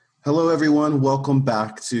Hello, everyone. Welcome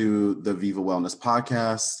back to the Viva Wellness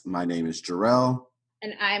Podcast. My name is Jarrell.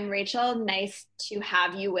 And I'm Rachel. Nice to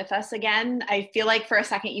have you with us again. I feel like for a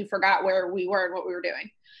second you forgot where we were and what we were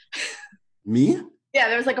doing. Me? Yeah,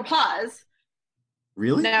 there was like a pause.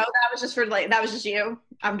 Really? No, that was just you.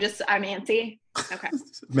 I'm antsy. Okay.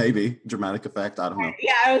 Maybe. Dramatic effect. I don't know.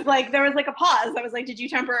 Yeah, I was like, there was like a pause. I was like, did you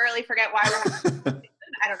temporarily forget why we're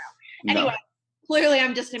I don't know. Anyway, No. Clearly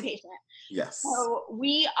I'm just impatient. Yes. So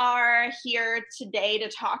we are here today to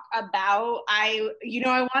talk about, I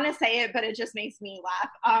want to say it, but it just makes me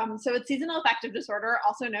laugh. So it's seasonal affective disorder,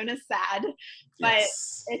 also known as SAD, but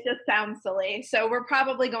Yes. it just sounds silly. So we're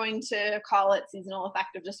probably going to call it seasonal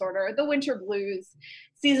affective disorder, the winter blues,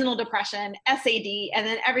 seasonal depression, SAD, and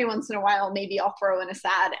then every once in a while, maybe I'll throw in a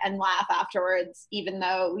SAD and laugh afterwards, even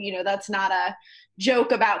though, that's not a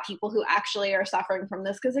joke about people who actually are suffering from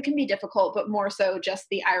this, because it can be difficult, but more so just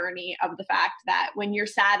the irony of the fact that when you're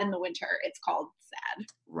sad in the winter, it's called sad.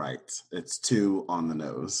 Right. It's too on the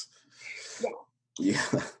nose. Yeah.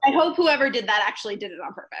 I hope whoever did that actually did it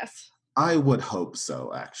on purpose. I would hope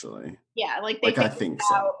so, actually. Yeah, I think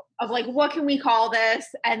so. Of like, what can we call this?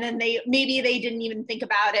 And then maybe they didn't even think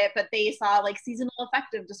about it, but they saw like seasonal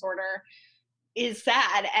affective disorder is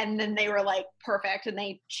sad, and then they were like perfect, and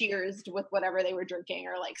they cheersed with whatever they were drinking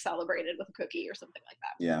or like celebrated with a cookie or something like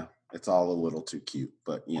that. Yeah, it's all a little too cute,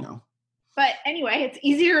 but But anyway, it's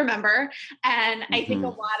easy to remember, and I think a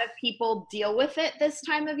lot of people deal with it this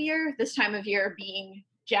time of year being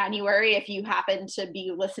January. If you happen to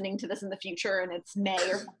be listening to this in the future and it's May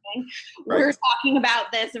or something, Right. We're talking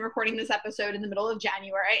about this and recording this episode in the middle of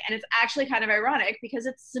January, and it's actually kind of ironic because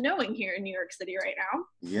it's snowing here in New York City right now.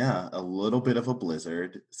 Yeah, a little bit of a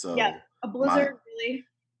blizzard. So yeah, a blizzard, really?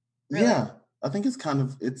 Yeah, I think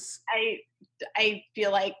I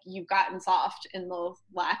feel like you've gotten soft in the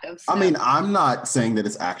lack of snow. I mean, I'm not saying that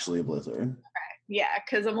it's actually a blizzard. Okay. Yeah,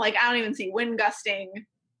 because I'm like, I don't even see wind gusting.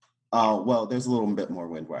 Oh, well, there's a little bit more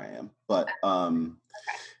wind where I am. But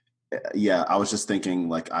yeah, I was just thinking,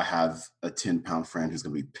 like, I have a 10-pound friend who's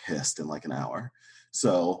going to be pissed in like an hour.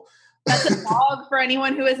 So that's a dog for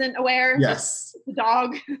anyone who isn't aware. Yes. It's a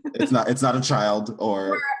dog. It's not a child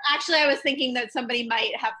or actually, I was thinking that somebody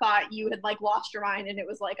might have thought you had like lost your mind and it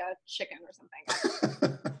was like a chicken or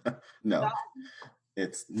something. No.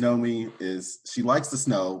 It's Nomi she likes the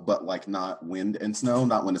snow, but like not wind and snow,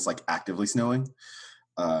 not when it's like actively snowing.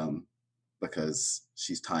 Because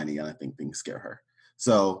she's tiny and I think things scare her.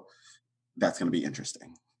 So that's going to be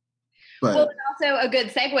interesting. But well, it's also a good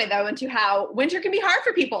segue though into how winter can be hard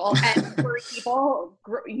for people and furry people,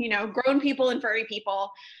 grown people and furry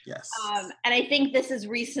people. Yes. And I think this has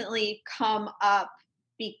recently come up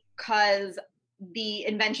because the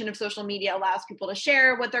invention of social media allows people to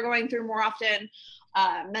share what they're going through more often.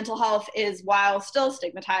 Mental health is, while still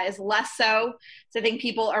stigmatized, less so. So I think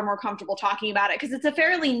people are more comfortable talking about it because it's a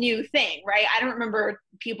fairly new thing, right? I don't remember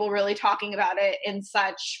people really talking about it in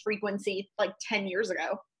such frequency like 10 years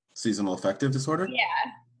ago. Seasonal affective disorder?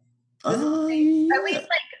 Yeah. At least like,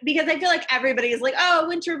 because I feel like everybody is like, oh,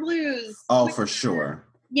 winter blues. Oh, for sure.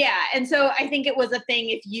 Yeah. And so I think it was a thing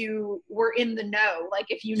if you were in the know, like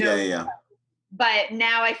if you know. Yeah. But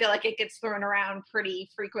now I feel like it gets thrown around pretty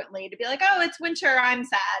frequently to be like, oh, it's winter, I'm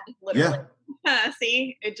sad, literally. Yeah.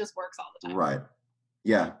 See, it just works all the time. Right.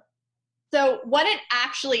 Yeah. So what it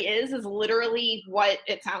actually is literally what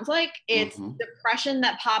it sounds like. It's depression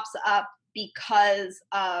that pops up because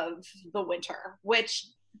of the winter, which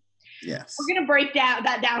yes, we're going to break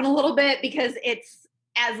that down a little bit because it's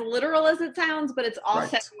as literal as it sounds, but it's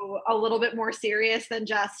also a little bit more serious than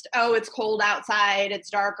just, oh, it's cold outside, it's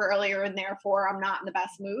dark earlier, and therefore I'm not in the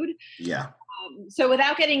best mood. Yeah. So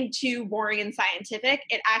without getting too boring and scientific,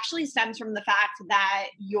 it actually stems from the fact that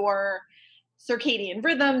your circadian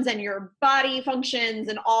rhythms and your body functions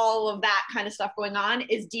and all of that kind of stuff going on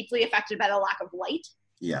is deeply affected by the lack of light.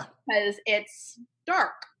 Yeah. Because it's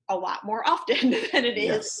dark a lot more often than it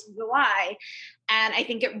is in July. And I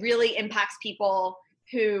think it really impacts people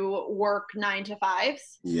who work 9 to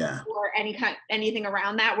 5s. Yeah. Or anything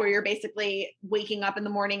around that, where you're basically waking up in the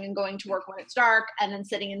morning and going to work when it's dark and then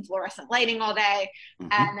sitting in fluorescent lighting all day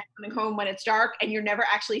and then coming home when it's dark and you're never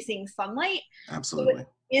actually seeing sunlight. Absolutely. So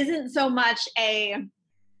it isn't so much oh,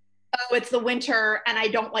 it's the winter and I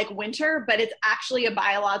don't like winter, but it's actually a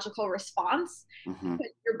biological response.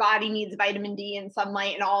 Your body needs vitamin D and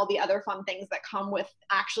sunlight and all the other fun things that come with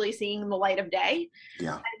actually seeing the light of day.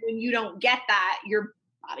 Yeah. And when you don't get that, your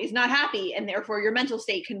body's not happy, and therefore your mental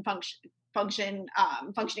state can functioning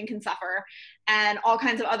can suffer, and all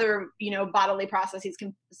kinds of other bodily processes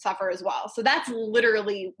can suffer as well. So that's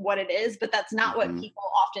literally what it is, but that's not what people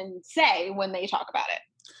often say when they talk about it.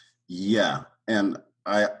 Yeah. And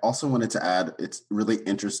I also wanted to add, it's really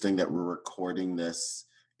interesting that we're recording this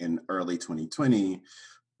in early 2020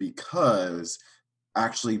 because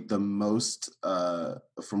actually the most,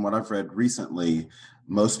 from what I've read recently,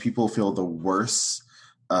 most people feel the worst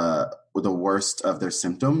of their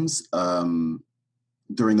symptoms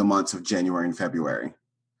during the months of January and February.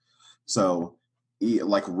 So,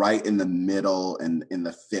 like right in the middle and in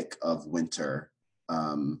the thick of winter,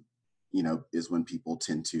 um, is when people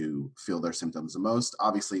tend to feel their symptoms the most.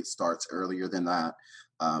 Obviously, it starts earlier than that,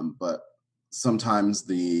 but sometimes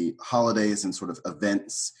the holidays and sort of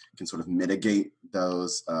events can sort of mitigate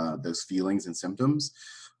those feelings and symptoms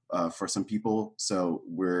for some people. So,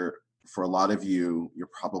 for a lot of you, you're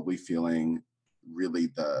probably feeling really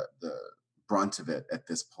the brunt of it at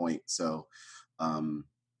this point. So. Um,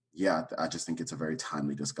 yeah, I just think it's a very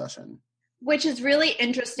timely discussion. Which is really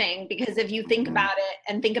interesting because if you think Mm-hmm. about it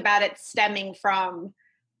and think about it stemming from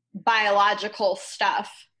biological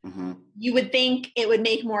stuff, Mm-hmm. you would think it would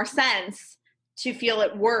make more sense to feel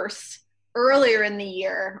it worse earlier in the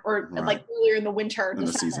year or like Right. earlier in the winter, In the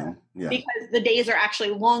December, season. Yeah. because the days are actually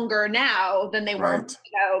longer now than they were a month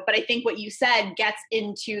Right. ago. But I think what you said gets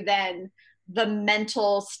into then the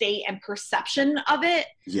mental state and perception of it.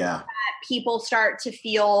 Yeah. People start to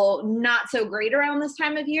feel not so great around this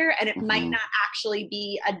time of year, and it might Mm-hmm. not actually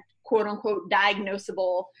be a quote unquote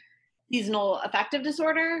diagnosable seasonal affective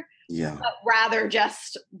disorder, Yeah. but rather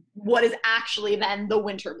just what is actually then the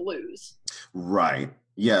winter blues. Right.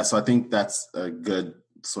 Yeah. So I think that's a good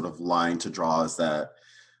sort of line to draw is that,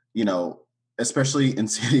 you know, especially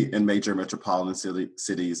in major metropolitan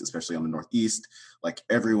cities, especially on the Northeast, like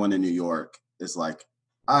everyone in New York is like,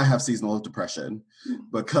 I have seasonal depression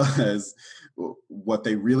because what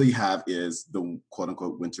they really have is the quote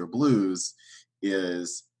unquote winter blues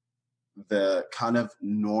is the kind of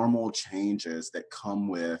normal changes that come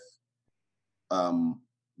with um,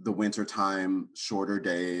 the wintertime, shorter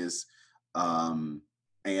days, um,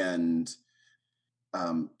 and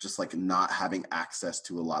just like not having access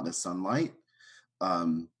to a lot of sunlight.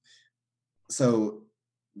 Um, so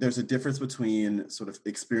there's a difference between sort of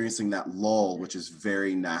experiencing that lull, which is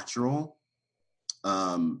very natural,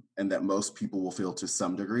 and that most people will feel to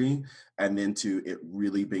some degree, and then to it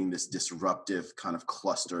really being this disruptive kind of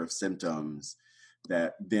cluster of symptoms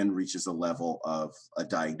that then reaches a level of a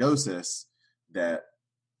diagnosis that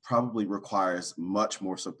probably requires much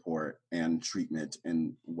more support and treatment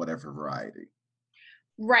in whatever variety.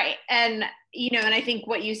 Right. And, and I think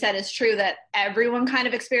what you said is true that everyone kind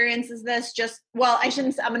of experiences this. Just, well, I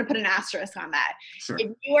shouldn't, I'm going to put an asterisk on that. Sure.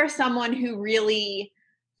 If you are someone who really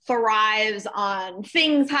thrives on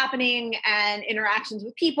things happening and interactions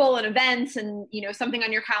with people and events and, something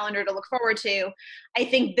on your calendar to look forward to, I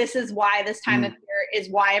think this is why this time of Mm, year is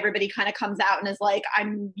why everybody kind of comes out and is like,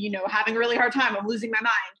 I'm, having a really hard time. I'm losing my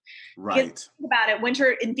mind. Because right. think about it,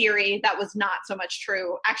 winter in theory, that was not so much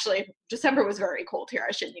true. Actually, December was very cold here.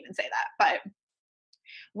 I shouldn't even say that. But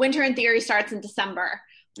winter in theory starts in December.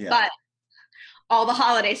 Yeah. But all the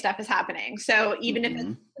holiday stuff is happening. So even if it's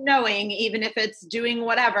Mm-hmm. snowing, even if it's doing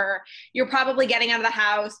whatever, you're probably getting out of the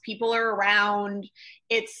house. People are around.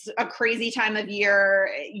 It's a crazy time of year.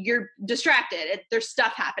 You're distracted. There's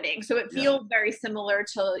stuff happening. So it Yeah. feels very similar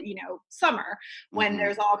to, summer when Mm-hmm.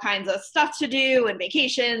 there's all kinds of stuff to do and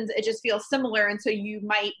vacations. It just feels similar. And so you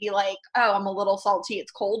might be like, oh, I'm a little salty.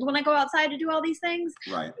 It's cold when I go outside to do all these things.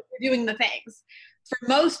 Right. But you're doing the things. For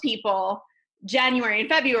most people, January and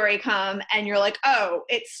February come and you're like, oh,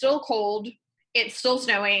 it's still cold, it's still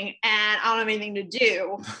snowing, and I don't have anything to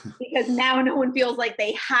do because now no one feels like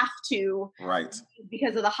they have to Right.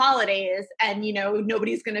 because of the holidays. And,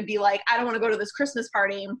 nobody's going to be like, I don't want to go to this Christmas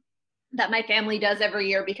party that my family does every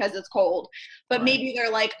year because it's cold. But Right. maybe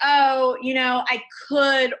they're like, oh, I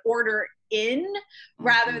could order in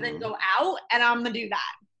rather than Mm-hmm. go out, and I'm going to do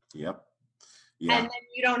that. Yep. And Yeah. then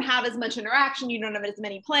you don't have as much interaction, you don't have as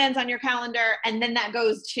many plans on your calendar, and then that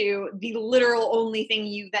goes to the literal only thing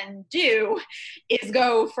you then do is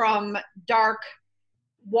go from dark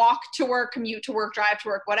walk to work, commute to work, drive to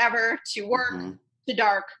work, whatever, to work, Mm-hmm. to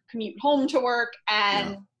dark commute home to work. Yeah.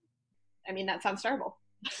 And I mean, that sounds terrible.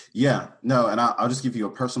 Yeah. No, and I'll just give you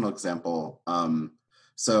a personal example.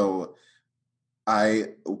 So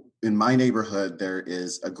I in my neighborhood there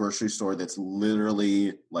is a grocery store that's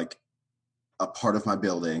literally like a part of my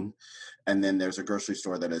building, and then there's a grocery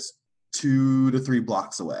store that is 2 to 3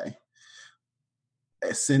 blocks away.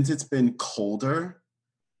 Since it's been colder,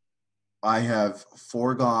 I have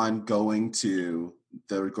foregone going to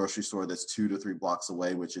the grocery store that's 2 to 3 blocks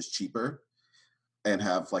away, which is cheaper, and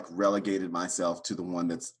have like relegated myself to the one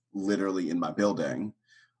that's literally in my building.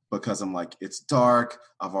 because I'm like, it's dark.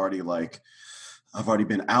 I've already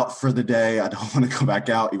been out for the day. I don't want to come back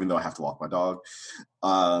out, even though I have to walk my dog.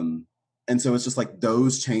 And so it's just like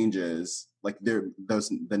those changes, like the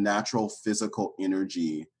natural physical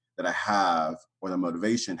energy that I have or the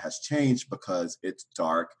motivation has changed because it's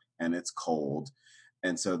dark and it's cold.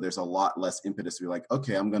 And so there's a lot less impetus to be like,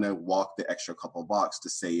 okay, I'm going to walk the extra couple blocks to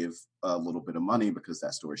save a little bit of money because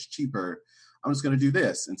that store is cheaper. I'm just going to do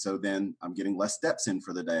this. And so then I'm getting less steps in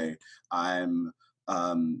for the day. I'm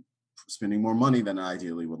spending more money than I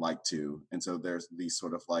ideally would like to. And so there's these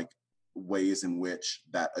sort of like ways in which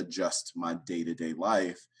that adjust my day-to-day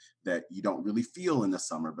life that you don't really feel in the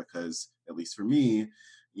summer, because at least for me,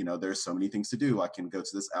 there's so many things to do. I can go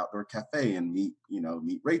to this outdoor cafe and meet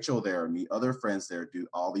Rachel there, meet other friends there, do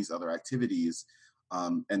all these other activities.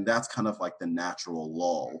 And that's kind of like the natural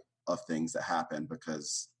lull of things that happen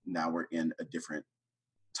because now we're in a different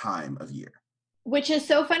time of year. Which is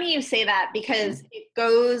so funny you say that, because it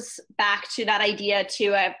goes back to that idea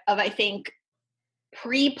too of I think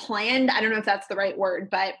pre-planned, I don't know if that's the right word,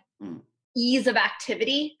 but ease of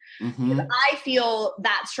activity. I feel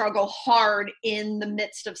that struggle hard in the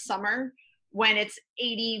midst of summer when it's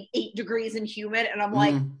 88 degrees and humid, and I'm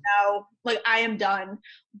like, no, like I am done.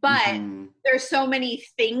 But there's so many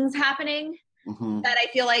things happening that I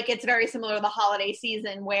feel like it's very similar to the holiday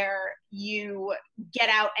season where you get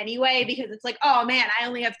out anyway because it's like, oh man, I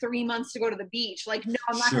only have 3 months to go to the beach. Like, no,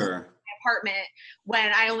 I'm not going to my apartment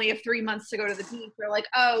when I only have 3 months to go to the beach. Or like,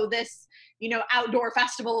 oh, this, outdoor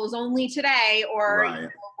festival is only today.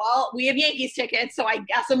 Or, well, we have Yankees tickets, so I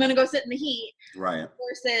guess I'm going to go sit in the heat. Right.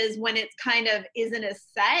 Versus when it's kind of isn't as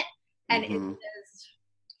set and isn't as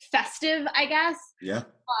festive, I guess. Yeah.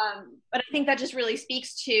 But I think that just really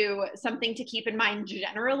speaks to something to keep in mind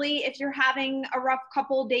generally if you're having a rough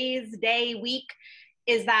couple days, day, week,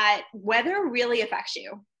 is that weather really affects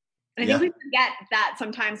you. And I think we forget that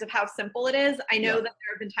sometimes of how simple it is. I know that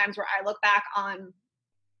there have been times where I look back on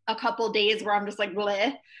a couple days where I'm just like, bleh.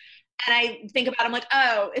 And I think about it, I'm like,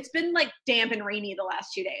 oh, it's been like damp and rainy the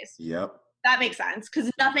last 2 days. Yep. That makes sense because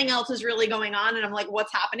nothing else is really going on. And I'm like,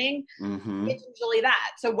 what's happening? It's usually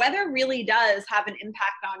that. So weather really does have an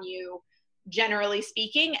impact on you, generally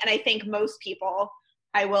speaking. And I think most people,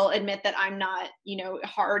 I will admit that I'm not,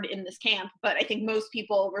 hard in this camp, but I think most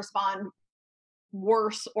people respond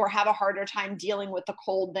worse or have a harder time dealing with the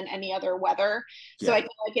cold than any other weather. Yeah. So I feel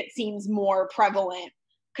like it seems more prevalent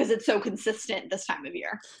because it's so consistent this time of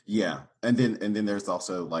year. Yeah. And then there's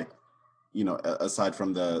also like, aside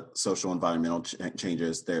from the social environmental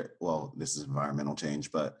changes there, well, this is environmental change,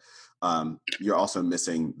 but you're also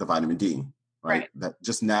missing the vitamin D, right? That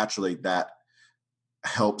just naturally that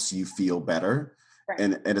helps you feel better. Right.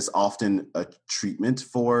 And it's often a treatment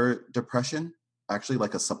for depression, actually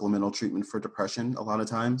like a supplemental treatment for depression a lot of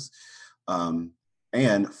times.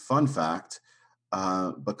 And fun fact,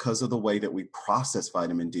 because of the way that we process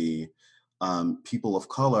vitamin D, people of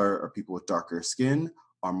color or people with darker skin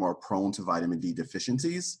are more prone to vitamin D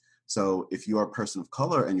deficiencies. So if you are a person of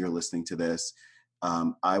color and you're listening to this,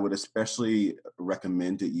 I would especially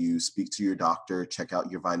recommend that you speak to your doctor, check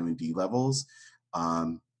out your vitamin D levels,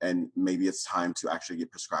 and maybe it's time to actually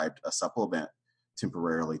get prescribed a supplement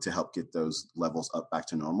temporarily to help get those levels up back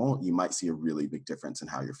to normal. You might see a really big difference in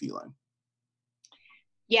how you're feeling.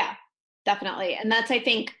 Yeah, definitely. And that's, I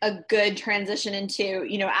think, a good transition into,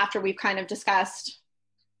 after we've kind of discussed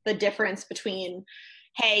the difference between,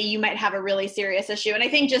 hey, you might have a really serious issue. And I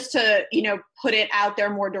think just to, put it out there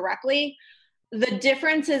more directly, the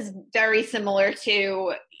difference is very similar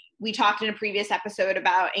to, we talked in a previous episode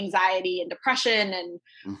about anxiety and depression and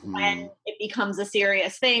when it becomes a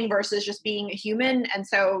serious thing versus just being a human. And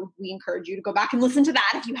so we encourage you to go back and listen to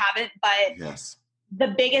that if you haven't. But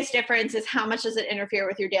the biggest difference is how much does it interfere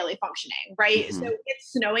with your daily functioning, right? So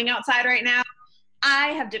it's snowing outside right now. I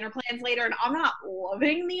have dinner plans later and I'm not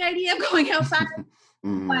loving the idea of going outside,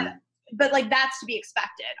 but like that's to be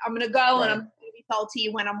expected. I'm going to go and I'm going to be salty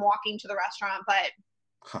when I'm walking to the restaurant, but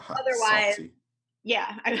otherwise, salty.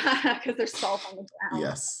 Yeah, because there's salt on the ground.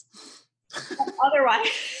 Yes. Otherwise,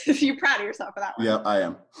 you're proud of yourself for that one. Yeah, I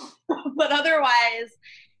am. But otherwise,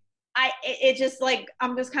 it just like,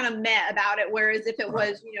 I'm just kind of meh about it. Whereas if it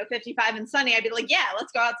was, 55 and sunny, I'd be like, yeah,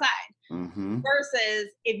 let's go outside.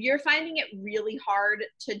 Versus if you're finding it really hard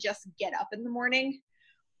to just get up in the morning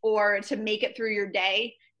or to make it through your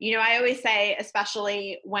day, I always say,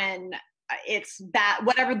 especially when it's bad,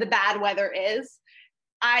 whatever the bad weather is,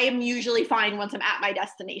 I am usually fine once I'm at my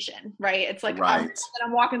destination, right? It's like I'm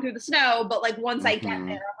walking through the snow, but like once I get there, I'm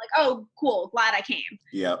like, oh, cool, glad I came.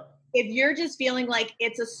 Yep. If you're just feeling like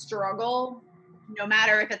it's a struggle no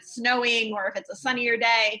matter if it's snowing or if it's a sunnier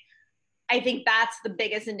day. I think that's the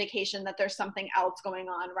biggest indication that there's something else going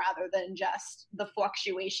on rather than just the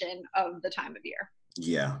fluctuation of the time of year.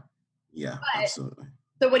 Yeah. Absolutely.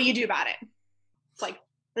 So what do you do about it? It's like,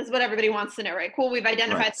 this is what everybody wants to know, right? Cool, we've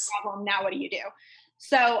identified the problem. Now what do you do?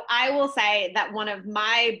 So I will say that one of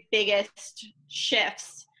my biggest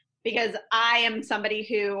shifts, because I am somebody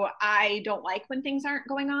who I don't like when things aren't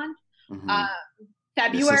going on.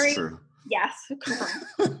 February. This is true. Yes.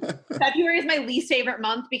 February is my least favorite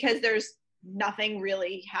month because there's nothing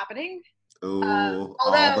really happening. Oh,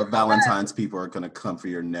 all the Valentine's people are going to come for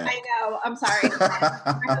your neck. I know. I'm sorry. My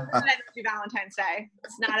husband and I don't do Valentine's Day.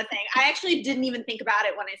 It's not a thing. I actually didn't even think about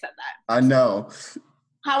it when I said that. I know.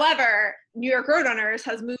 However, New York Roadrunners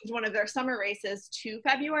has moved one of their summer races to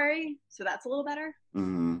February, so that's a little better.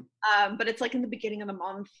 But it's like in the beginning of the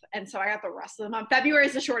month, and so I got the rest of the month. February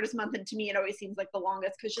is the shortest month, and to me, it always seems like the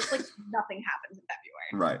longest because just like nothing happens in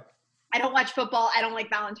February. Right. I don't watch football. I don't like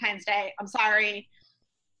Valentine's Day. I'm sorry.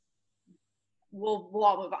 We'll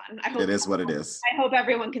all move on. I hope it is what it is. I hope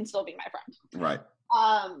everyone can still be my friend. Right.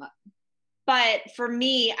 But for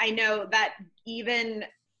me, I know that even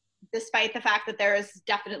despite the fact that there is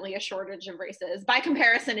definitely a shortage of races, by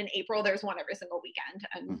comparison, in April, there's one every single weekend,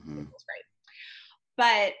 and it was great.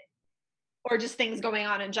 But, or just things going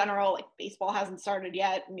on in general, like baseball hasn't started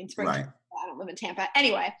yet. I mean, spring, I don't live in Tampa.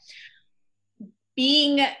 Anyway,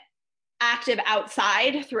 being active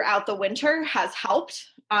outside throughout the winter has helped.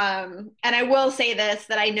 And I will say this,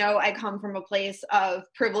 that I know I come from a place of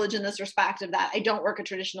privilege in this respect of that I don't work a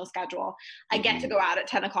traditional schedule. I get to go out at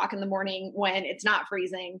 10 o'clock in the morning when it's not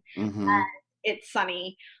freezing and it's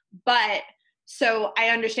sunny. But so I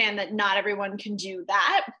understand that not everyone can do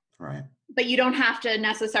that. Right. But you don't have to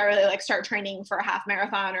necessarily like start training for a half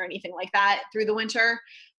marathon or anything like that through the winter.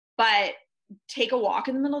 But take a walk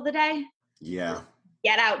in the middle of the day. Yeah.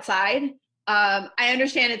 Get outside. I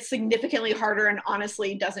understand it's significantly harder and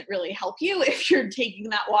honestly doesn't really help you if you're taking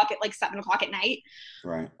that walk at like 7 o'clock at night.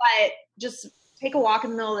 Right. But just take a walk in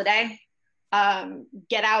the middle of the day.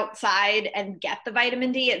 Get outside and get the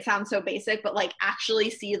vitamin D. It sounds so basic, but like actually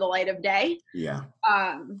see the light of day. Yeah.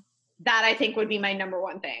 That I think would be my number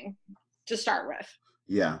one thing to start with.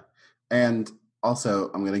 Yeah. And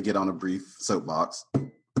also, I'm going to get on a brief soapbox.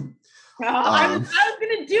 I was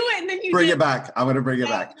going to do it, and then you bring it back. I'm going to bring it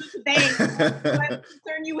back. Thanks. I'm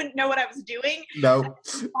concerned you wouldn't know what I was doing. No.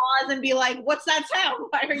 Pause and be like, "What's that sound?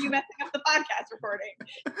 Why are you messing up the podcast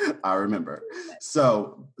recording?" I remember.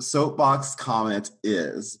 So, soapbox comment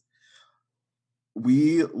is: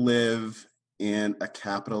 we live in a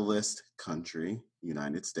capitalist country,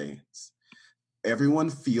 United States.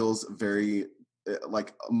 Everyone feels very.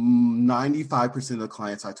 Like 95% of the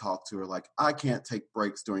clients I talk to are like, I can't take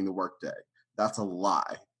breaks during the workday. That's a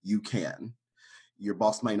lie. You can. Your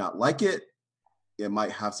boss might not like it. It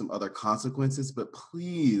might have some other consequences, but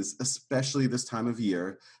please, especially this time of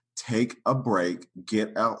year, take a break,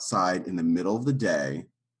 get outside in the middle of the day.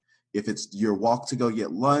 If it's your walk to go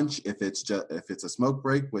get lunch, if it's a smoke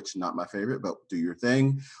break, which not my favorite, but do your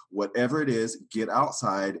thing, whatever it is, get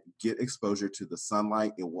outside, get exposure to the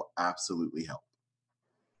sunlight. It will absolutely help.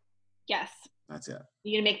 Yes. That's it.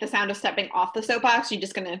 You gonna make the sound of stepping off the soapbox? You're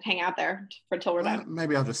just gonna hang out there until we're done?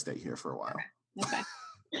 Maybe I'll just stay here for a while. Okay.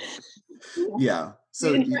 Yeah.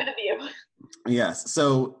 So in front of you. Yes.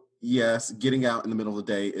 So yes, getting out in the middle of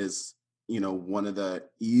the day is, one of the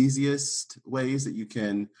easiest ways that you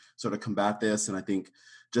can sort of combat this. And I think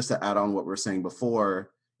just to add on what we were saying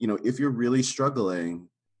before, if you're really struggling,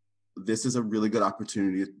 this is a really good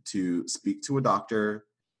opportunity to speak to a doctor,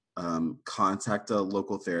 contact a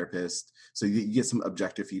local therapist so you get some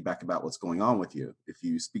objective feedback about what's going on with you. If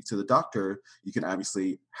you speak to the doctor, you can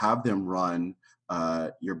obviously have them run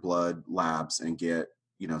your blood labs and get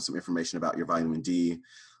some information about your vitamin D,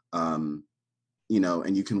 and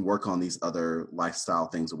you can work on these other lifestyle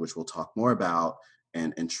things, which we'll talk more about,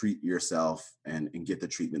 and treat yourself and get the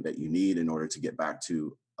treatment that you need in order to get back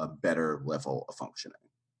to a better level of functioning.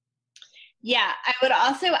 Yeah, I would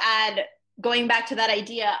also add, going back to that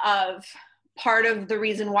idea of part of the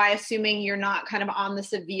reason why, assuming you're not kind of on the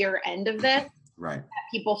severe end of this, right, that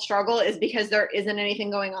people struggle is because there isn't anything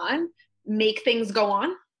going on. Make things go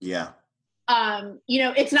on. Yeah.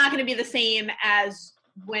 It's not going to be the same as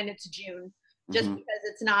when it's June, just because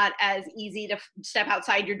it's not as easy to step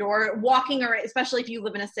outside your door. Walking, or especially if you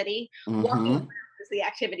live in a city, walking is the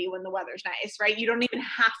activity when the weather's nice, right? You don't even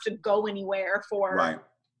have to go anywhere for right.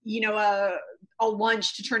 A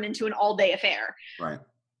lunch to turn into an all-day affair. Right.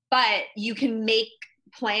 But you can make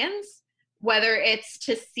plans, whether it's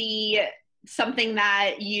to see something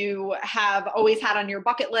that you have always had on your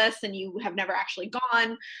bucket list and you have never actually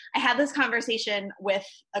gone. I had this conversation with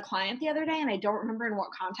a client the other day, and I don't remember in what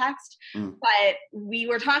context, but we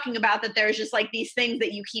were talking about that there's just like these things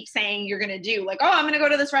that you keep saying you're going to do. Like, oh, I'm going to go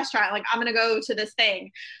to this restaurant. Like, I'm going to go to this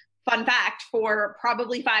thing. Fun fact, for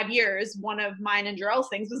probably 5 years, one of mine and Jarrell's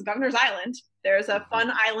things was Governor's Island. There's a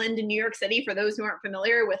fun island in New York City, for those who aren't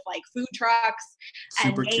familiar, with like food trucks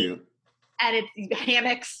Super and cute. and it's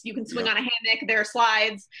hammocks. You can swing on a hammock. There are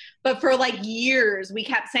slides. But for like years, we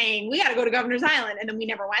kept saying, we got to go to Governor's Island. And then we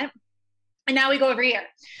never went. And now we go every year.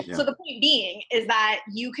 Yeah. So the point being is that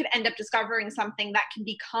you could end up discovering something that can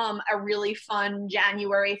become a really fun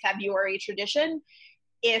January, February tradition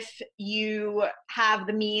if you have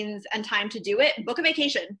the means and time to do it. Book a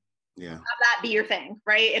vacation. Yeah. Have that be your thing,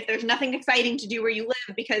 right? If there's nothing exciting to do where you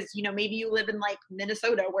live, because, you know, maybe you live in like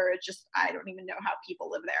Minnesota where it's just, I don't even know how people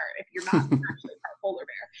live there if you're not actually a polar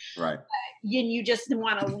bear. Right. And you just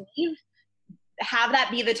want to leave, have that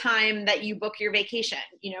be the time that you book your vacation.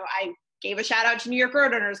 You know, I gave a shout out to New York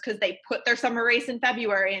Road Runners because they put their summer race in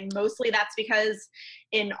February. And mostly that's because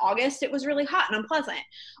in August it was really hot and unpleasant.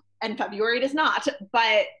 And February it is not.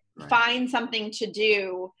 But find something to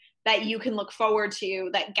do that you can look forward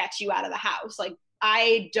to that gets you out of the house. Like,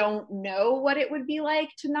 I don't know what it would be like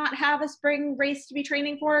to not have a spring race to be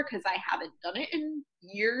training for, because I haven't done it in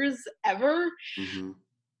years ever.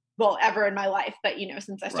 Well, ever in my life, but, you know,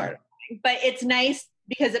 since I started. But it's nice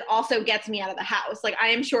because it also gets me out of the house. Like, I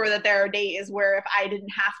am sure that there are days where if I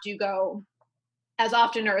didn't have to go as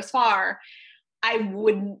often or as far, I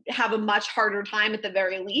would have a much harder time at the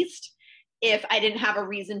very least if I didn't have a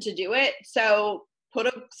reason to do it. So put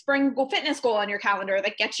a spring fitness goal on your calendar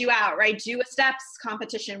that gets you out, right? Do a steps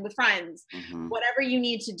competition with friends, whatever you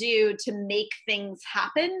need to do to make things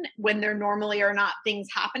happen when there normally are not things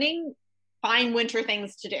happening. Find winter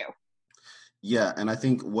things to do. Yeah. And I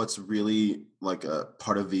think what's really like a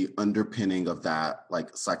part of the underpinning of that,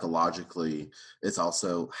 like psychologically, is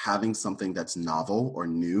also having something that's novel or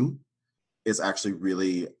new is actually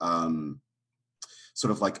really sort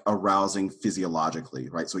of like arousing physiologically,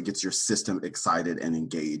 right? So it gets your system excited and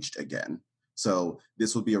engaged again. So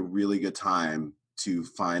this would be a really good time to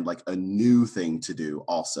find like a new thing to do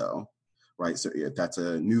also, right? So if that's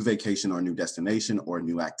a new vacation or a new destination or a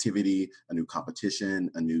new activity, a new competition,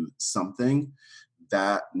 a new something,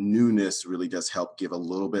 that newness really does help give a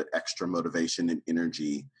little bit extra motivation and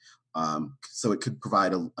energy. So it could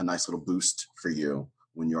provide a nice little boost for you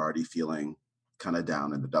when you're already feeling kind of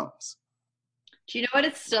down in the dumps. Do you know what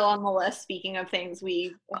is still on the list, speaking of things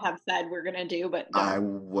we have said we're going to do, but don't? I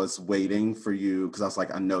was waiting for you because I was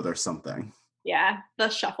like, I know there's something. Yeah, the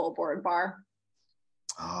shuffleboard bar.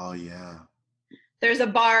 Oh, yeah. There's a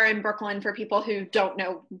bar in Brooklyn, for people who don't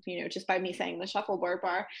know, you know, just by me saying the shuffleboard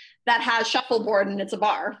bar, that has shuffleboard and it's a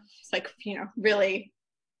bar. It's like, you know, really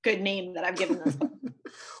good name that I've given this.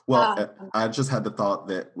 Well, I just had the thought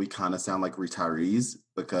that we kind of sound like retirees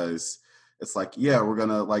because it's like, yeah, we're going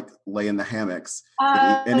to like lay in the hammocks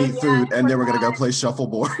and eat food, and then we're going to go play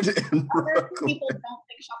shuffleboard. Other people don't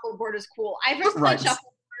think shuffleboard is cool. I first played shuffleboard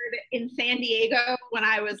in San Diego when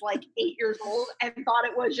I was like 8 years old and thought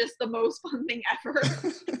it was just the most fun thing ever.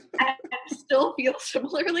 And I still feel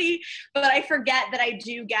similarly, but I forget that I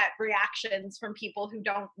do get reactions from people who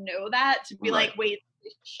don't know that to be like, wait,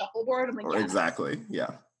 shuffleboard? I'm like, yeah. Exactly. Yeah.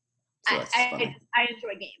 So I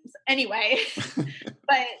enjoy games. Anyway,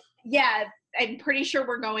 but yeah, I'm pretty sure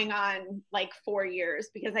we're going on like 4 years,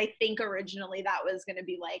 because I think originally that was going to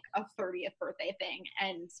be like a 30th birthday thing.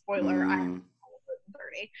 And spoiler, I'm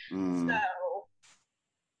 30.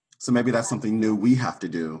 So maybe that's something new we have to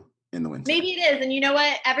do in the winter. Maybe it is. And you know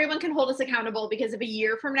what? Everyone can hold us accountable, because if a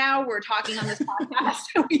year from now we're talking on this podcast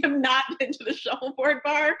and we have not been to the shuffleboard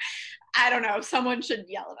bar, I don't know, someone should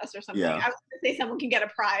yell at us or something. Yeah. I was going to say someone can get a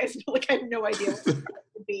prize, but like I have no idea what the prize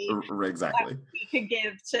would be. Exactly. We could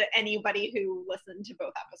give to anybody who listened to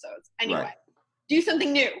both episodes. Anyway, do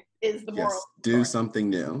something new is the moral. Yes, do something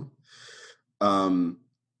new. And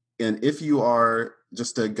if you are,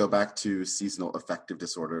 just to go back to seasonal affective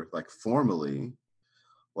disorder, like formally,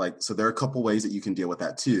 like, so there are a couple ways that you can deal with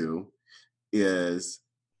that too. Is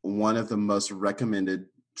one of the most recommended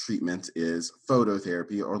treatments is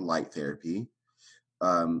phototherapy or light therapy.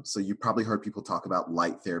 So you probably heard people talk about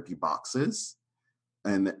light therapy boxes.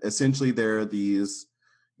 And essentially there are these,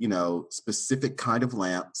 you know, specific kind of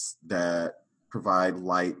lamps that provide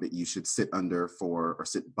light that you should sit under for, or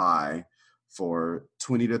sit by for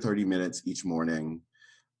 20 to 30 minutes each morning.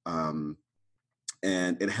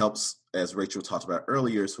 And it helps, as Rachel talked about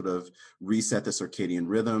earlier, sort of reset the circadian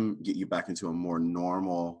rhythm, get you back into a more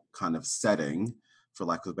normal kind of setting for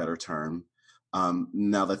lack of a better term.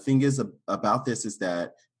 Now, the thing is about this is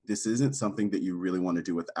that this isn't something that you really want to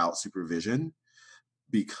do without supervision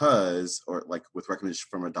because, or like with recommendation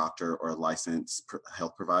from a doctor or a licensed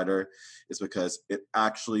health provider, is because it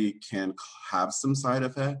actually can have some side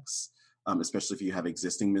effects, especially if you have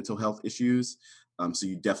existing mental health issues. So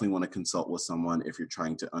you definitely want to consult with someone if you're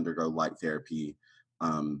trying to undergo light therapy.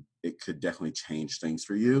 It could definitely change things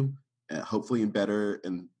for you, hopefully in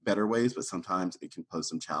better ways, but sometimes it can pose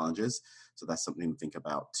some challenges. So that's something to think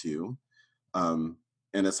about too. Um,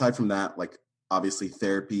 and aside from that, like obviously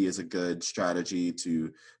therapy is a good strategy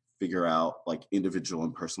to figure out like individual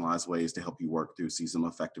and personalized ways to help you work through seasonal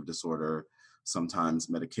affective disorder. Sometimes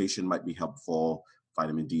medication might be helpful,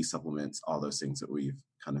 vitamin D supplements, all those things that we've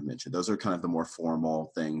kind of mentioned. Those are kind of the more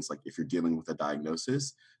formal things. Like if you're dealing with a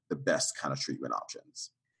diagnosis, the best kind of treatment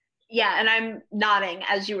options. Yeah, and I'm nodding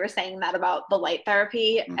as you were saying that about the light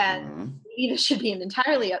therapy, and Mm-hmm. this should be an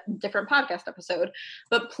entirely different podcast episode,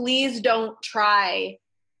 but please don't try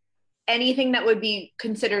anything that would be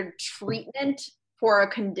considered treatment for a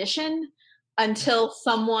condition until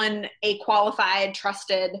someone, a qualified,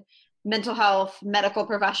 trusted mental health medical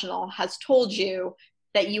professional, has told you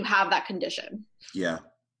that you have that condition. Yeah.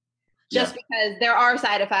 Just Yeah. because there are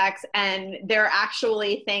side effects and there are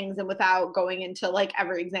actually things, and without going into like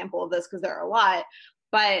every example of this because there are a lot,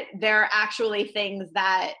 but there are actually things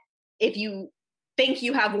that if you think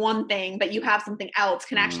you have one thing but you have something else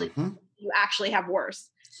can actually, Mm-hmm. you actually have worse.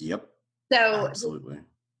 Yep. So Absolutely.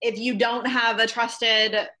 if you don't have a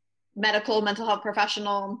trusted medical mental health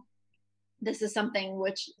professional, this is something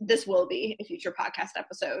which this will be a future podcast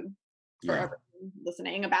episode for Yeah. everyone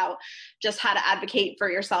listening about just how to advocate for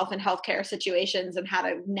yourself in healthcare situations and how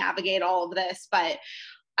to navigate all of this. But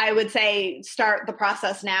I would say start the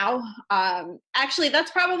process now. Actually, that's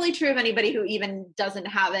probably true of anybody who even doesn't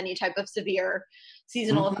have any type of severe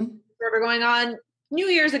seasonal affective Mm-hmm. disorder going on. New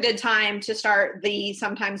Year's a good time to start the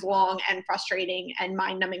sometimes long and frustrating and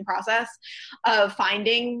mind-numbing process of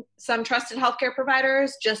finding some trusted healthcare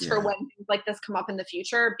providers just for Yeah. when things like this come up in the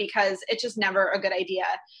future, because it's just never a good idea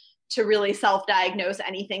to really self-diagnose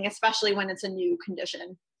anything, especially when it's a new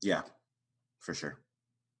condition. Yeah, for sure.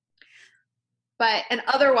 But, and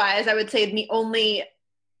otherwise, I would say the only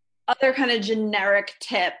other kind of generic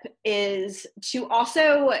tip is to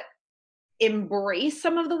also embrace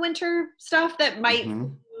some of the winter stuff that might Mm-hmm.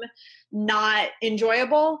 seem not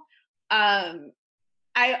enjoyable. Um,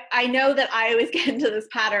 I know that I always get into this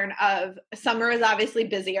pattern of summer is obviously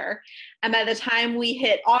busier. And by the time we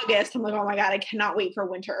hit August, I'm like, oh my God, I cannot wait for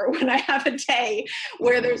winter when I have a day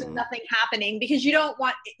where there's Mm-hmm. nothing happening, because you don't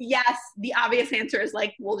want, yes, the obvious answer is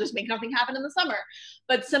like, we'll just make nothing happen in the summer.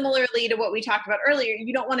 But similarly to what we talked about earlier,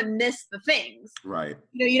 you don't want to miss the things. Right.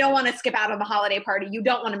 You don't want to skip out on the holiday party. You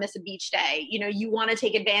don't want to miss a beach day. You want to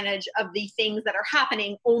take advantage of the things that are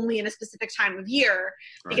happening only in a specific time of year,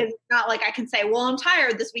 Right. because it's not like I can say, well, I'm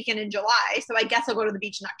tired this weekend in July, so I guess I'll go to the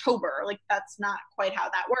beach in October. Like, that's not quite how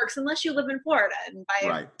that works unless you live in Florida, and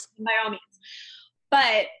Right. by all means.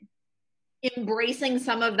 But embracing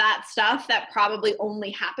some of that stuff that probably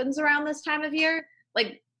only happens around this time of year.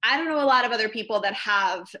 Like, I don't know a lot of other people that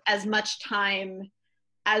have as much time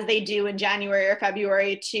as they do in January or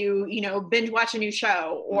February to, binge watch a new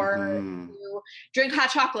show, or Mm-hmm. to drink hot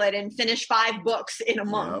chocolate and finish 5 books in a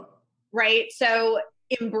month, Yep. right? So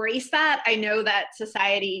embrace that. I know that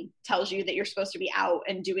society tells you that you're supposed to be out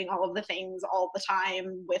and doing all of the things all the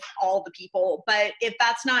time with all the people. But if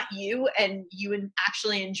that's not you and you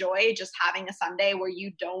actually enjoy just having a Sunday where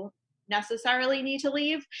you don't necessarily need to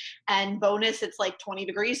leave, and bonus, it's like 20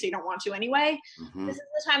 degrees, so you don't want to anyway, Mm-hmm. this is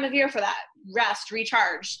the time of year for that. Rest,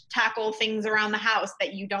 recharge, tackle things around the house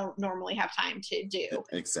that you don't normally have time to do,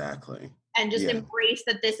 Exactly. and just Yeah. embrace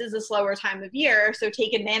that this is a slower time of year. So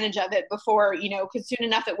take advantage of it before, because soon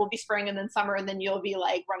enough it will be spring and then summer, and then you'll be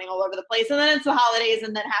like running all over the place, and then it's the holidays,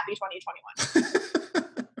 and then happy 2021.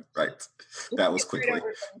 Right. That was quickly.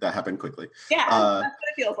 That happened quickly. Yeah, that's what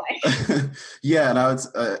it feels like. Yeah, and I was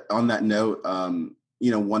on that note.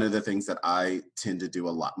 One of the things that I tend to do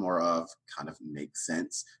a lot more of, kind of makes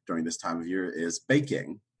sense during this time of year, is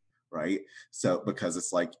baking, right? So because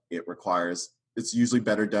it's like it's usually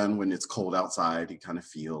better done when it's cold outside. You kind of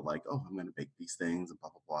feel like, oh, I'm going to bake these things and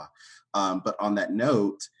blah blah blah. But on that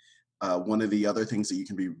note, one of the other things that you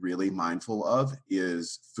can be really mindful of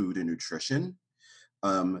is food and nutrition.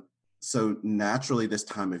 Um, so naturally, this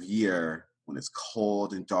time of year, when it's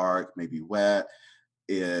cold and dark, maybe wet,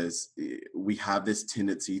 we have this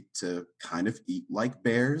tendency to kind of eat like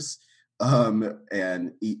bears,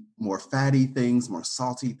 and eat more fatty things, more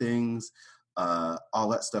salty things, all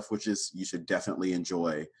that stuff, which is you should definitely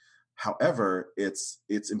enjoy. However, it's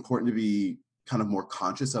important to be kind of more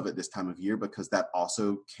conscious of it this time of year, because that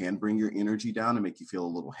also can bring your energy down and make you feel a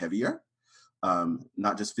little heavier,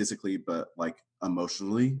 not just physically, but like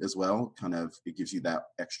emotionally as well. Kind of, it gives you that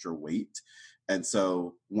extra weight. And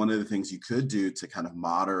so one of the things you could do to kind of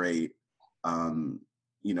moderate,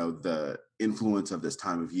 the influence of this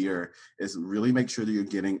time of year is really make sure that you're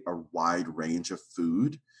getting a wide range of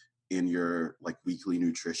food in your like weekly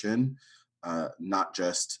nutrition, not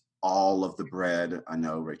just all of the bread. I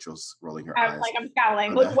know Rachel's rolling her I was eyes. like, I'm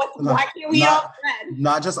scowling. Like, why can't we eat all the bread?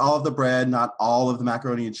 Not just all of the bread, not all of the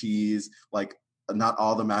macaroni and cheese, like not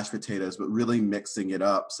all the mashed potatoes, but really mixing it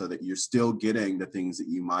up so that you're still getting the things that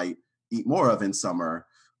you might eat more of in summer,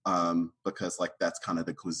 because like that's kind of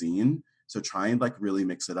the cuisine. So try and like really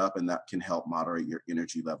mix it up, and that can help moderate your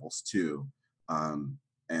energy levels too, and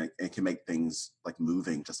it can make things like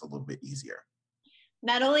moving just a little bit easier.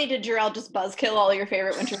 Not only did Jarrell just buzzkill all your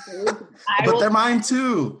favorite winter foods, but they're mine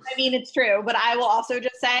too. I mean, it's true, but I will also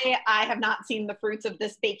just say I have not seen the fruits of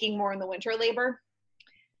this baking more in the winter labor.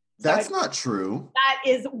 So that's not true. That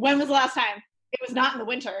is, when was the last time? It was not in the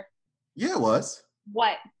winter. Yeah, it was.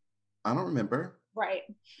 What? I don't remember. Right.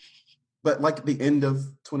 But like the end of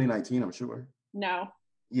 2019, I'm sure. No.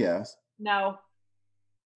 Yes. No.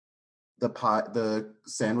 The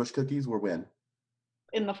sandwich cookies were when?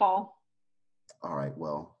 In the fall. All right,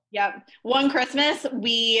 well. Yep. One Christmas,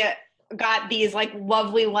 we got these like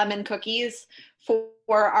lovely lemon cookies for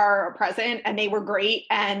our present, and they were great,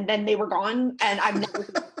 and then they were gone, and I've never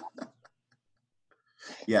seen them.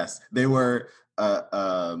 Yes, they were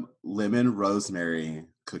lemon rosemary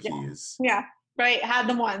cookies. Yeah, right. Had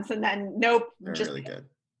them once, and then nope. They're just really good.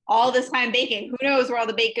 All this time baking. Who knows where all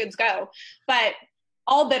the baked goods go? But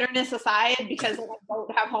all bitterness aside, because I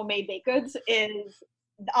don't have homemade baked goods, is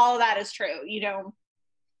all of that is true. You know,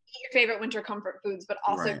 eat your favorite winter comfort foods, but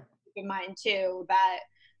also keep in mind too that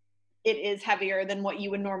it is heavier than what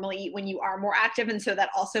you would normally eat when you are more active. And so that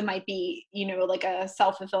also might be, you know, like a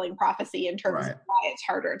self-fulfilling prophecy in terms of why it's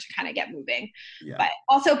harder to kind of get moving. Yeah. But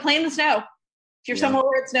also play in the snow. If you're somewhere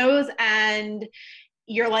where it snows and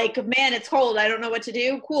you're like, man, it's cold, I don't know what to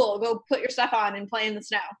do. Cool. Go put your stuff on and play in the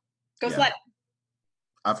snow. Go sledding.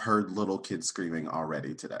 I've heard little kids screaming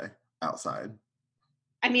already today outside.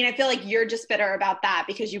 I mean, I feel like you're just bitter about that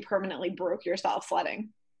because you permanently broke yourself sledding.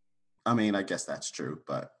 I mean, I guess that's true,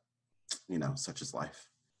 but you know, such is life.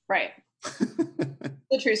 Right.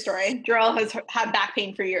 The true story. Jarrell has had back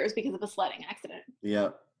pain for years because of a sledding accident. Yeah,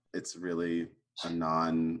 it's really a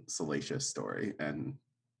non-salacious story and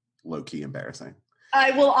low-key embarrassing.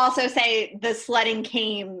 I will also say the sledding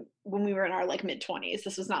came when we were in our like mid-20s.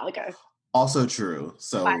 This was not like a... Also true.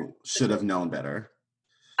 So should have known better.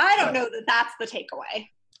 I don't know that that's the takeaway.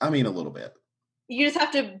 I mean, a little bit. You just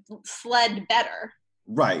have to sled better.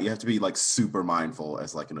 Right. You have to be like super mindful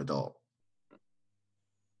as like an adult.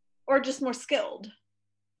 Or just more skilled.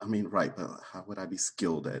 I mean, right. But how would I be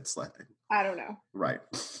skilled at sledding? I don't know. Right.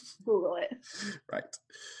 Google it. Right.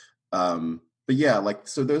 But yeah, like,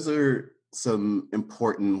 so those are some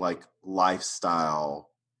important like lifestyle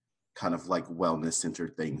kind of like wellness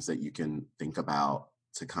centered things that you can think about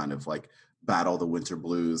to kind of like battle the winter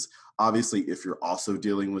blues. Obviously, if you're also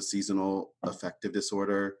dealing with seasonal affective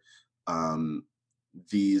disorder,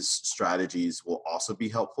 these strategies will also be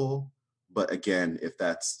helpful. But again, if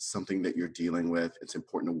that's something that you're dealing with, it's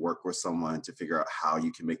important to work with someone to figure out how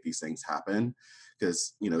you can make these things happen.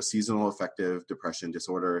 Because, you know, seasonal affective depression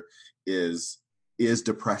disorder is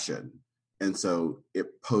depression. And so it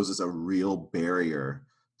poses a real barrier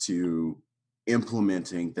to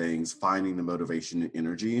implementing things, finding the motivation and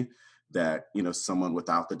energy that, you know, someone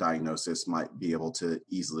without the diagnosis might be able to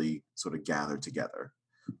easily sort of gather together.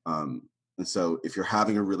 And so if you're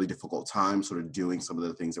having a really difficult time sort of doing some of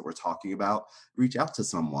the things that we're talking about, reach out to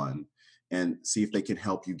someone and see if they can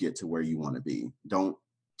help you get to where you want to be. Don't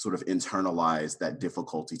sort of internalize that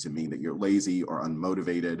difficulty to mean that you're lazy or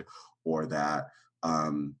unmotivated or that,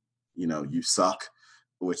 you know, you suck,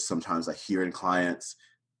 which sometimes I hear in clients.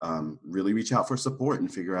 Really reach out for support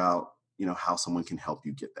and figure out, you know, how someone can help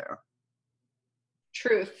you get there.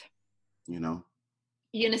 Truth. You know?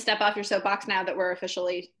 You gonna step off your soapbox now that we're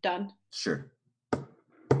officially done? Sure.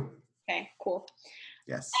 Okay, cool.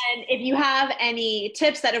 Yes. And if you have any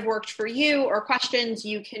tips that have worked for you or questions,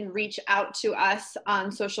 you can reach out to us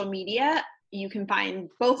on social media. You can find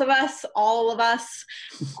both of us, all of us,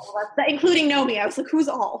 including Nomi. I was like, who's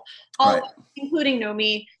all? All right. Including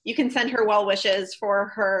Nomi. You can send her well wishes for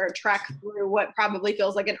her trek through what probably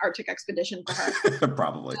feels like an Arctic expedition for her.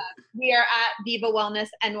 Probably. We are at Viva Wellness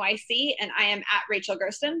NYC, and I am at Rachel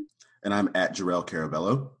Gersten. And I'm at Jarrell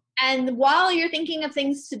Carabello. And while you're thinking of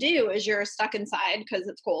things to do as you're stuck inside because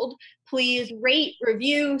it's cold, please rate,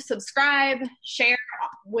 review, subscribe, share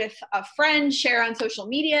with a friend, share on social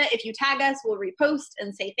media. If you tag us, we'll repost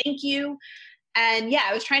and say thank you. And yeah,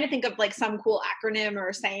 I was trying to think of like some cool acronym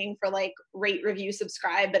or saying for like rate, review,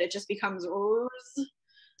 subscribe, but it just becomes RS.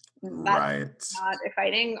 That's Right. not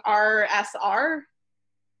exciting. RSR.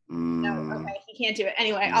 No, okay, he can't do it.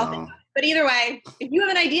 Anyway, I'll think of it. But either way, if you have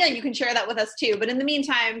an idea, you can share that with us too. But in the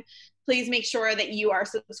meantime, please make sure that you are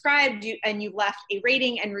subscribed and you've left a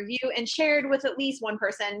rating and review and shared with at least one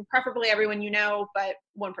person, preferably everyone you know, but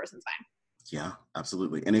one person's fine. Yeah,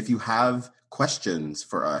 absolutely. And if you have questions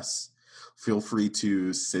for us, feel free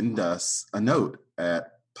to send us a note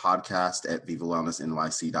at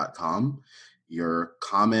podcast@vivawellnessnyc.com. Your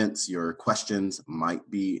comments, your questions might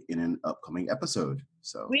be in an upcoming episode.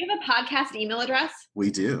 So We have a podcast email address. we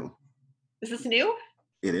do. Is this new?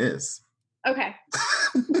 It is. Okay. I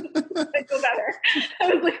feel better. I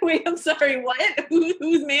was like, wait, I'm sorry, what?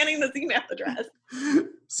 Who's manning this email address?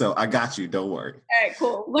 So I got you. Don't worry. All right,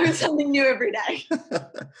 cool. Learn something new every day.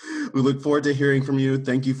 We look forward to hearing from you.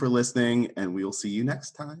 Thank you for listening, and we'll see you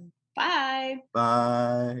next time. Bye.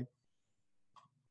 Bye.